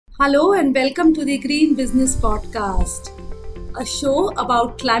Hello and welcome to the Green Business Podcast, a show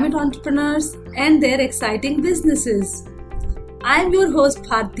about climate entrepreneurs and their exciting businesses. I am your host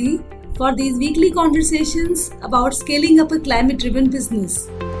Bharti for these weekly conversations about scaling up a climate-driven business.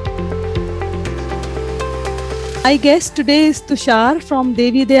 My guest today is Tushar from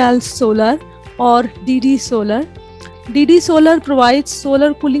Devi Dayal Solar or DD Solar. DD Solar provides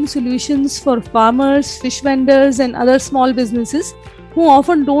solar cooling solutions for farmers, fish vendors and other small businesses who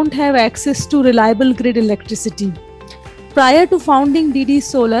often don't have access to reliable grid electricity. Prior to founding DD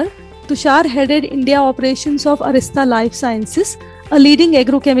Solar, Tushar headed India operations of Arista Life Sciences, a leading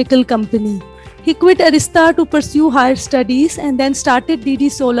agrochemical company. He quit Arista to pursue higher studies and then started DD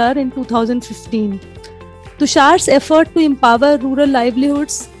Solar in 2015. Tushar's effort to empower rural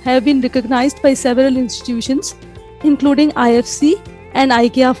livelihoods have been recognized by several institutions, including IFC and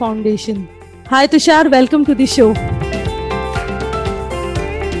IKEA Foundation. Hi Tushar, welcome to the show.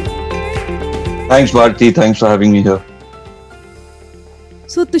 Thanks, Bharti. Thanks for having me here.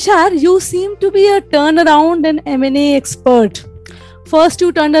 So, Tushar, you seem to be a turnaround and M&A expert. First,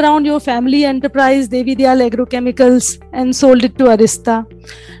 you turned around your family enterprise, Devi Dayal Agrochemicals, and sold it to Arista.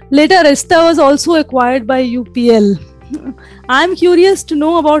 Later, Arista was also acquired by UPL. I'm curious to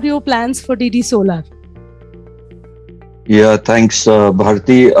know about your plans for DD Solar. Yeah, thanks,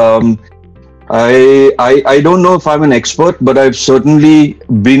 Bharti. I don't know if I'm an expert, but I've certainly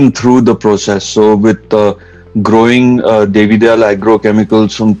been through the process. So with growing Devi Dayal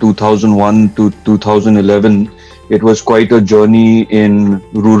Agrochemicals from 2001 to 2011, it was quite a journey in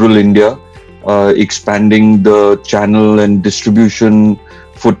rural India, expanding the channel and distribution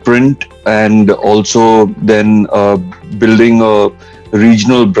footprint, and also then building a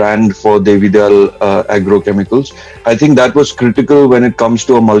regional brand for Devi Dayal Agrochemicals. I think that was critical when it comes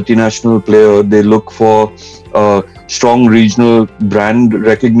to a multinational player. They look for strong regional brand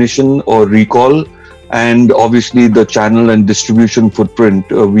recognition or recall, and obviously the channel and distribution footprint.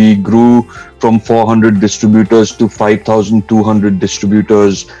 We grew from 400 distributors to 5,200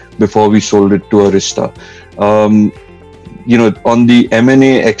 distributors before we sold it to Arista. On the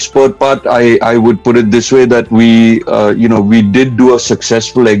M&A expert part, I would put it this way, that we did do a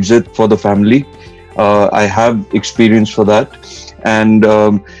successful exit for the family. I have experience for that. And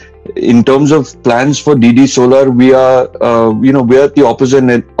in terms of plans for DD Solar, we are at the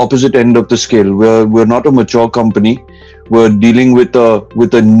opposite end of the scale. We're not a mature company. We're dealing with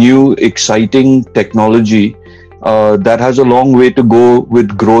a new, exciting technology that has a long way to go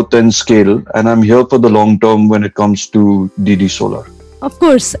with growth and scale, and I'm here for the long term when it comes to DD Solar. Of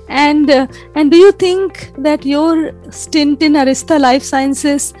course, and do you think that your stint in Arista Life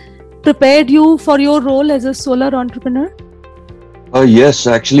Sciences prepared you for your role as a solar entrepreneur? Yes,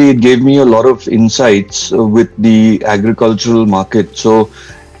 actually it gave me a lot of insights with the agricultural market. So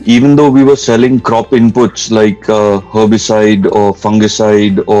even though we were selling crop inputs like herbicide or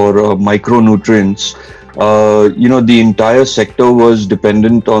fungicide or micronutrients, the entire sector was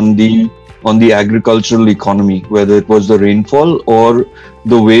dependent on the agricultural economy, whether it was the rainfall or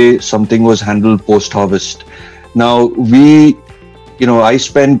the way something was handled post-harvest. Now, I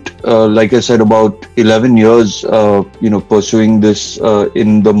spent, like I said, about 11 years, pursuing this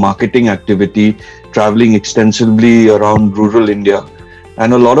in the marketing activity, traveling extensively around rural India.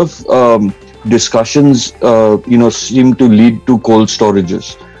 And a lot of discussions, seem to lead to cold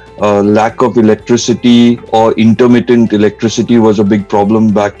storages. Lack of electricity or intermittent electricity was a big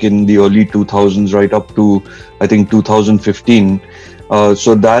problem back in the early 2000s, right up to, I think, 2015.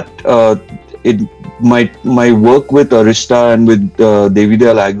 So that my work with Arista and with Devi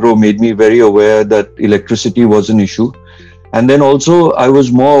Dayal Agro made me very aware that electricity was an issue. And then also I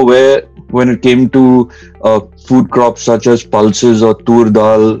was more aware when it came to food crops such as pulses or tur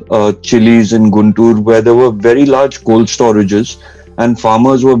dal, chilies in Guntur, where there were very large cold storages. And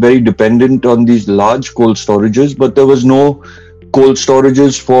farmers were very dependent on these large cold storages, but there was no cold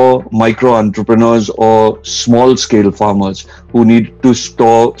storages for micro entrepreneurs or small scale farmers who need to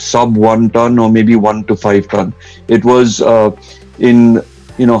store sub 1 ton or maybe 1 to 5 ton. It was in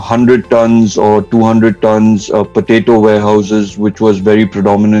 100 tons or 200 tons potato warehouses, which was very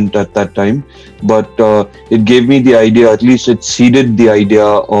predominant at that time. But it gave me the idea, at least it seeded the idea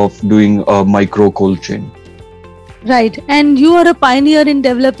of doing a micro cold chain. Right, and you are a pioneer in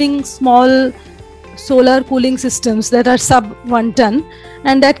developing small solar cooling systems that are sub 1 ton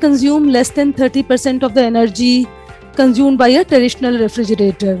and that consume less than 30% of the energy consumed by a traditional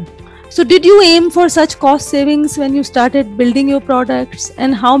refrigerator. So did you aim for such cost savings when you started building your products,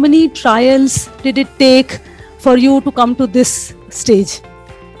 and how many trials did it take for you to come to this stage?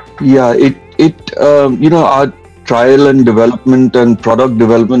 Yeah, our trial and development and product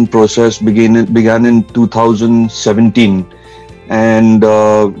development process began in 2017, and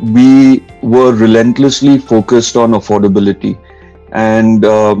we were relentlessly focused on affordability. And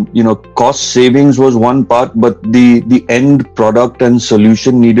cost savings was one part, but the end product and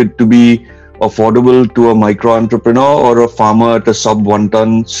solution needed to be affordable to a micro entrepreneur or a farmer at a sub 1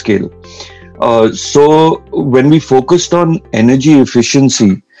 ton scale. So when we focused on energy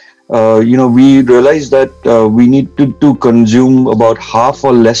efficiency, we realized that we needed to consume about half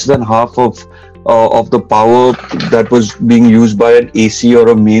or less than half of the power that was being used by an AC or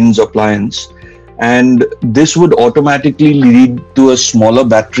a mains appliance. And this would automatically lead to a smaller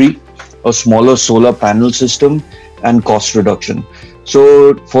battery, a smaller solar panel system, and cost reduction.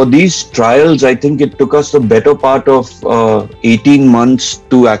 So for these trials, I think it took us the better part of 18 months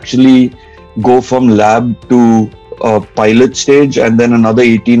to actually go from lab to pilot stage, and then another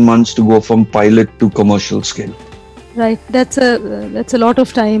 18 months to go from pilot to commercial scale. Right, that's a lot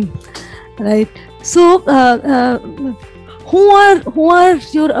of time, right? So who are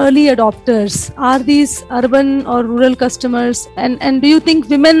your early adopters? Are these urban or rural customers? And do you think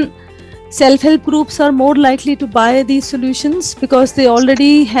women self-help groups are more likely to buy these solutions because they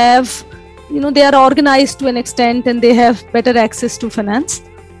already have, they are organized to an extent and they have better access to finance?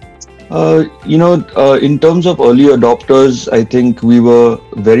 In terms of early adopters, I think we were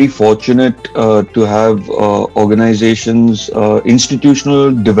very fortunate to have organizations,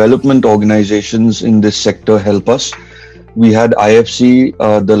 institutional development organizations in this sector help us. We had IFC,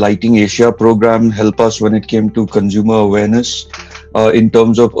 the Lighting Asia program, help us when it came to consumer awareness. In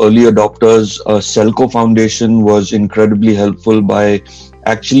terms of early adopters, Selco Foundation was incredibly helpful by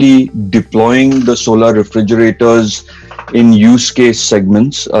actually deploying the solar refrigerators in use case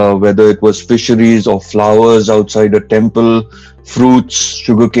segments, whether it was fisheries or flowers outside a temple, fruits,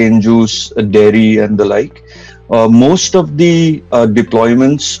 sugarcane juice, dairy, and the like. Most of the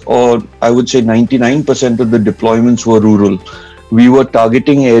deployments, or I would say 99% of the deployments, were rural. We were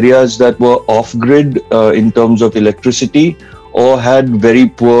targeting areas that were off-grid in terms of electricity, or had very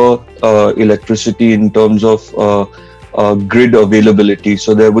poor electricity in terms of grid availability.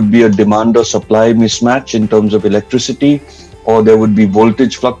 So there would be a demand or supply mismatch in terms of electricity, or there would be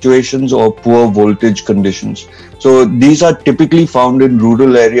voltage fluctuations or poor voltage conditions. So these are typically found in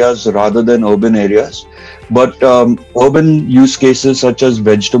rural areas rather than urban areas. But urban use cases such as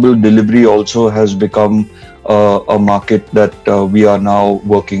vegetable delivery also has become a market that we are now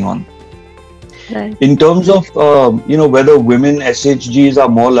working on. Right. In terms of whether women SHGs are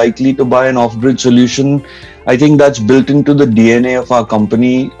more likely to buy an off-grid solution, I think that's built into the DNA of our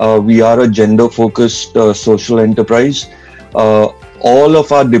company. We are a gender-focused social enterprise. All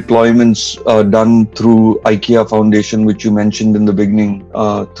of our deployments done through IKEA Foundation, which you mentioned in the beginning,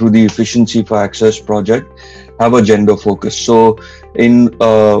 through the Efficiency for Access project, have a gender focus. So in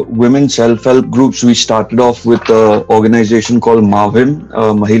women self-help groups, we started off with an organization called MAVIM,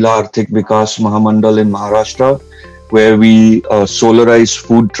 Mahila Arthik Vikas Mahamandal in Maharashtra, where we solarize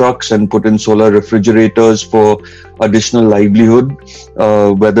food trucks and put in solar refrigerators for additional livelihood,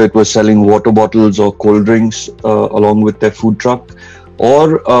 whether it was selling water bottles or cold drinks along with their food truck.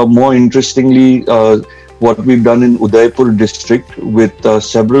 Or more interestingly, what we've done in Udaipur district with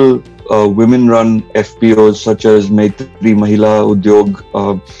several women-run FPOs such as Maitri Mahila Udyog,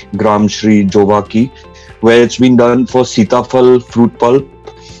 Gram Shri, Jovaki, where it's been done for Sitafal fruit pulp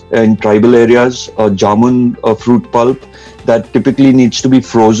in tribal areas, jamun fruit pulp that typically needs to be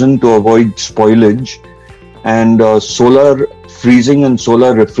frozen to avoid spoilage, and solar freezing and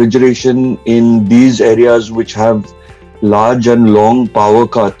solar refrigeration in these areas which have large and long power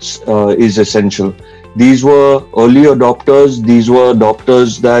cuts is essential. These were early adopters. These were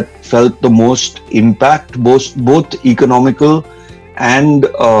adopters that felt the most impact, both economical and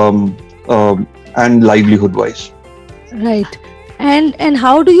livelihood-wise. Right. And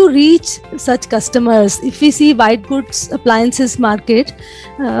how do you reach such customers? If we see white goods appliances market,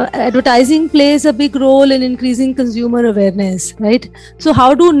 advertising plays a big role in increasing consumer awareness, right? So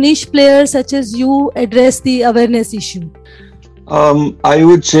how do niche players such as you address the awareness issue? I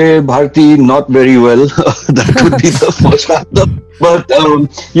would say, Bharti, not very well. That would be the first answer. But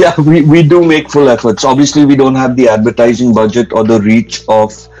yeah, we do make full efforts. Obviously, we don't have the advertising budget or the reach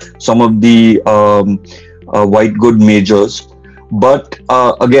of some of the white good majors. But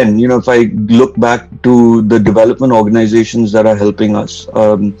again, if I look back to the development organizations that are helping us,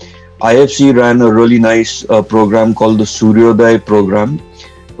 IFC ran a really nice program called the Suryodaya program.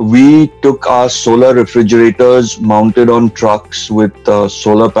 We took our solar refrigerators mounted on trucks with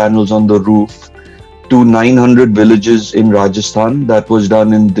solar panels on the roof to 900 villages in Rajasthan. That was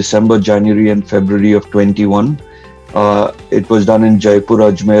done in December, January and February of 21. It was done in Jaipur,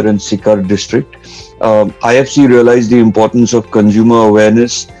 Ajmer, and Sikar district. IFC realized the importance of consumer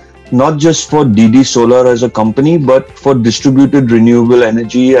awareness, not just for DD Solar as a company, but for distributed renewable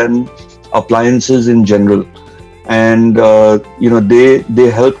energy and appliances in general. And they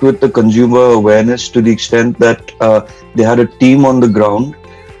helped with the consumer awareness to the extent that they had a team on the ground.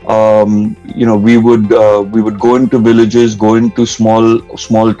 We would go into villages, go into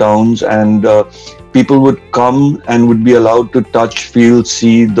small towns, and people would come and would be allowed to touch, feel,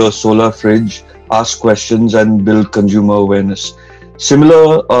 see the solar fridge, ask questions, and build consumer awareness.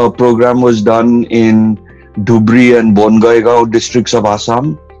 Similar program was done in Dhubri and Bongaigaon districts of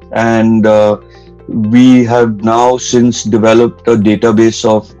Assam, and we have now since developed a database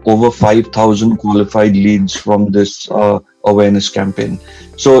of over 5,000 qualified leads from this awareness campaign.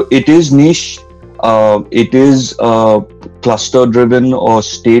 So it is niche, it is cluster driven or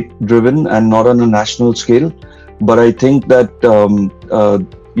state driven and not on a national scale. But I think that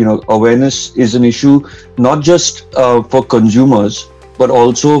awareness is an issue not just for consumers, but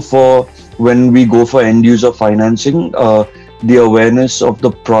also for when we go for end user financing. The awareness of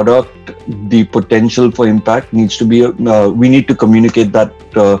the product, the potential for impact needs to be, we need to communicate that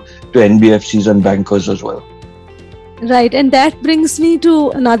to NBFCs and bankers as well. Right, and that brings me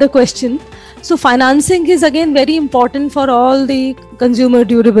to another question. So financing is again very important for all the consumer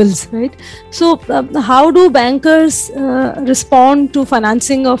durables, right? So how do bankers respond to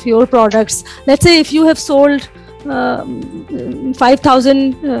financing of your products? Let's say if you have sold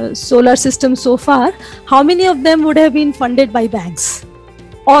 5,000 solar systems so far, how many of them would have been funded by banks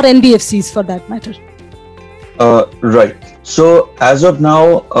or NBFCs for that matter? Right. So as of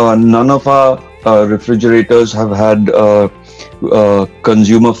now, none of our refrigerators have had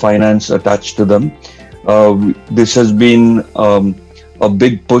consumer finance attached to them. This has been a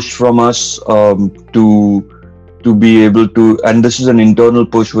big push from us to be able to, and this is an internal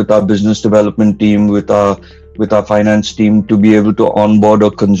push with our business development team, with our finance team, to be able to onboard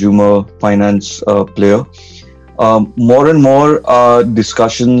a consumer finance player. More and more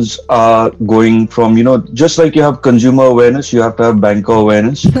discussions are going from, just like you have consumer awareness, you have to have banker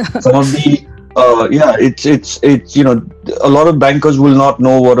awareness. Some of the it's a lot of bankers will not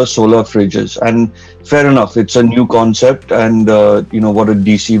know what a solar fridge is, and fair enough, it's a new concept, and what a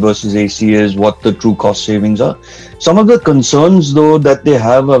DC versus AC is, what the true cost savings are. Some of the concerns though that they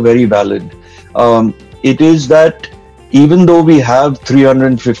have are very valid. It is that even though we have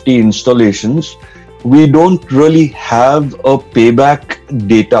 350 installations, we don't really have a payback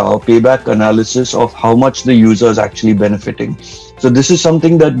data or payback analysis of how much the user is actually benefiting. So this is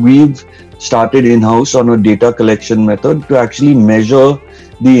something that we've started in-house on a data collection method to actually measure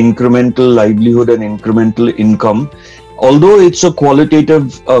the incremental livelihood and incremental income. Although it's a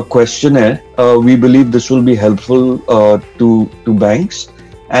qualitative questionnaire, we believe this will be helpful to banks.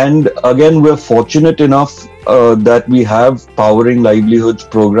 And again, we're fortunate enough that we have Powering Livelihoods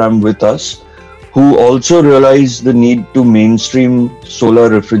program with us, who also realize the need to mainstream solar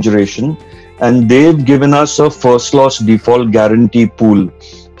refrigeration, and they've given us a first loss default guarantee pool.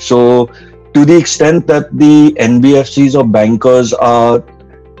 So to the extent that the NBFCs or bankers are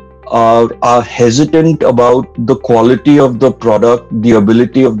hesitant about the quality of the product, the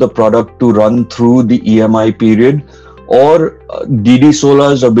ability of the product to run through the EMI period, or DD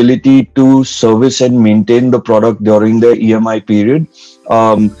Solar's ability to service and maintain the product during the EMI period,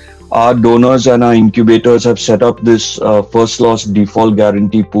 our donors and our incubators have set up this first loss default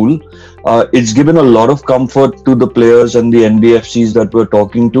guarantee pool. It's given a lot of comfort to the players and the NBFCs that we're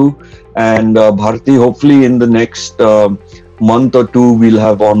talking to. And Bharti, hopefully in the next month or two, we'll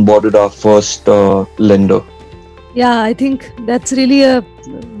have onboarded our first lender. Yeah, I think that's really a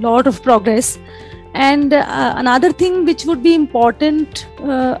lot of progress. And another thing which would be important,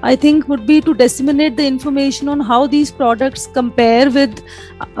 I think, would be to disseminate the information on how these products compare with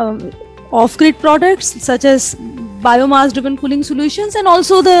off-grid products such as biomass-driven cooling solutions, and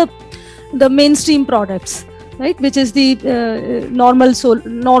also the mainstream products, right, which is the normal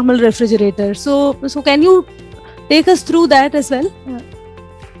refrigerator. So can you take us through that as well?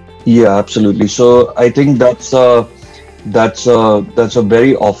 Yeah, absolutely. So I think that's a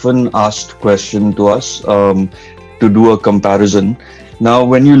very often asked question to us, to do a comparison. Now,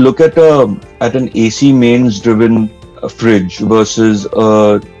 when you look at an AC mains driven fridge versus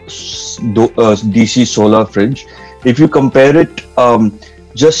a DC solar fridge, if you compare it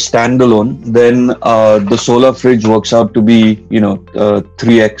just standalone, then the solar fridge works out to be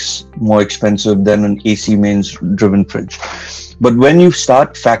 3x more expensive than an AC mains driven fridge. But when you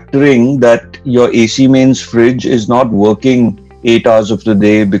start factoring that your AC mains fridge is not working 8 hours of the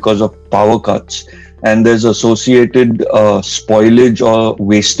day because of power cuts, and there's associated spoilage or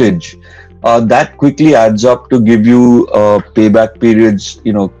wastage, that quickly adds up to give you payback periods,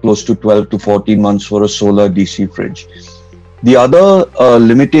 close to 12 to 14 months for a solar DC fridge. The other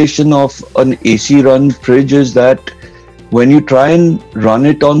limitation of an AC run fridge is that when you try and run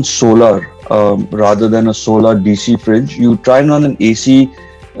it on solar rather than a solar DC fridge, you try and run an AC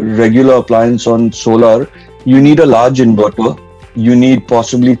regular appliance on solar, you need a large inverter. You need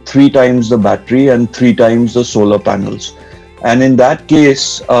possibly 3 times the battery and 3 times the solar panels. And in that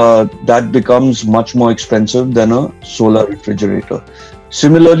case, that becomes much more expensive than a solar refrigerator.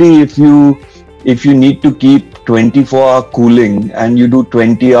 Similarly, if you need to keep 24-hour cooling and you do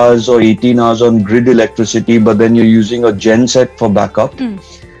 20 hours or 18 hours on grid electricity, but then you're using a gen set for backup,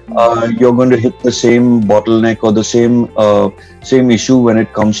 you're going to hit the same bottleneck or the same issue when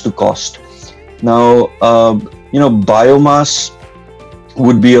it comes to cost. Now, biomass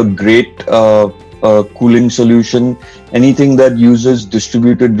would be a great cooling solution. Anything that uses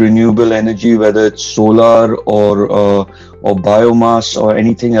distributed renewable energy, whether it's solar or biomass or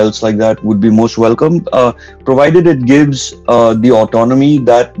anything else like that, would be most welcome, provided it gives the autonomy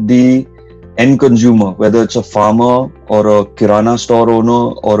that the end consumer, whether it's a farmer or a kirana store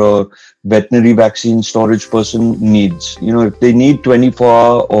owner or a veterinary vaccine storage person, needs. If they need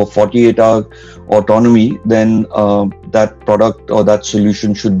 24-hour or 48-hour autonomy, then that product or that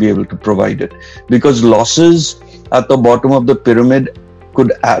solution should be able to provide it, because losses at the bottom of the pyramid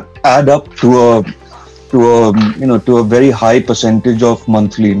could add up to a very high percentage of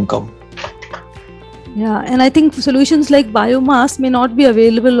monthly income. Yeah, and I think solutions like biomass may not be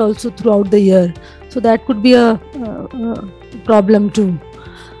available also throughout the year, so that could be a problem too.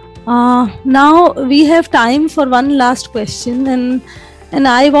 Now we have time for one last question, and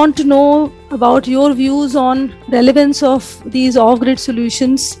I want to know about your views on relevance of these off-grid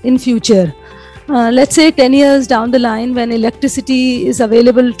solutions in future. Let's say 10 years down the line, when electricity is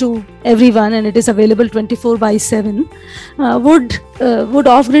available to everyone and it is available 24/7, would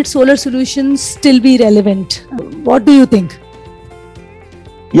off-grid solar solutions still be relevant? What do you think?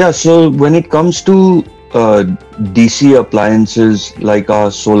 Yeah, so when it comes to DC appliances like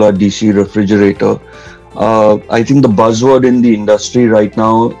our solar DC refrigerator, I think the buzzword in the industry right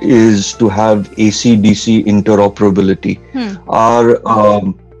now is to have AC-DC interoperability.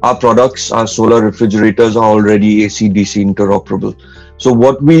 Our products, our solar refrigerators, are already AC-DC interoperable. So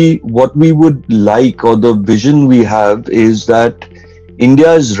what we would like, or the vision we have, is that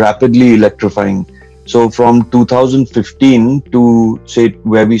India is rapidly electrifying. So from 2015 to say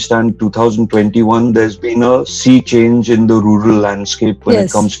where we stand 2021, there's been a sea change in the rural landscape when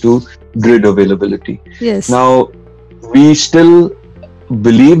it comes to grid availability. Yes. Now, we still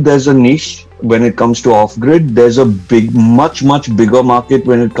believe there's a niche when it comes to off-grid. There's a much bigger market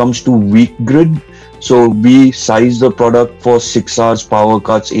when it comes to weak grid. So we size the product for 6 hours power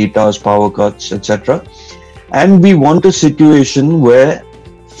cuts, 8 hours power cuts, etc. And we want a situation where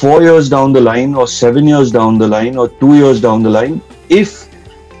 4 years down the line, or 7 years down the line, or 2 years down the line, if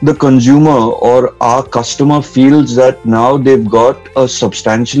the consumer or our customer feels that now they've got a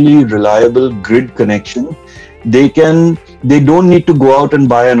substantially reliable grid connection, they don't need to go out and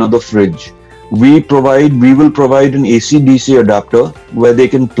buy another fridge. We will provide an AC-DC adapter where they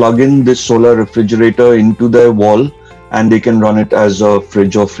can plug in this solar refrigerator into their wall and they can run it as a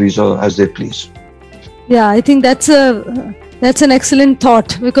fridge or freezer as they please. Yeah, I think that's an excellent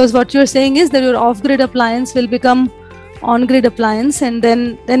thought, because what you're saying is that your off-grid appliance will become on-grid appliance, and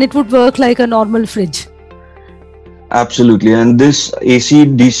then it would work like a normal fridge. Absolutely. And this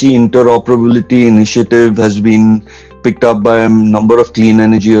AC-DC interoperability initiative has been picked up by a number of clean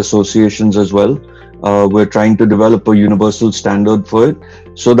energy associations as well. We're trying to develop a universal standard for it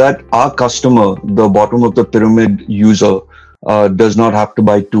so that our customer, the bottom of the pyramid user, does not have to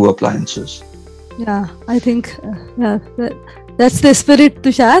buy 2 appliances. Yeah, I think that's the spirit,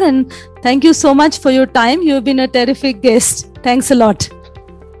 Tushar. And thank you so much for your time. You've been a terrific guest. Thanks a lot.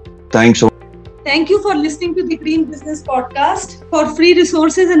 Thanks so much. Thank you for listening to the Green Business Podcast. For free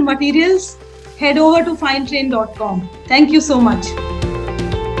resources and materials, head over to finetrain.com. Thank you so much.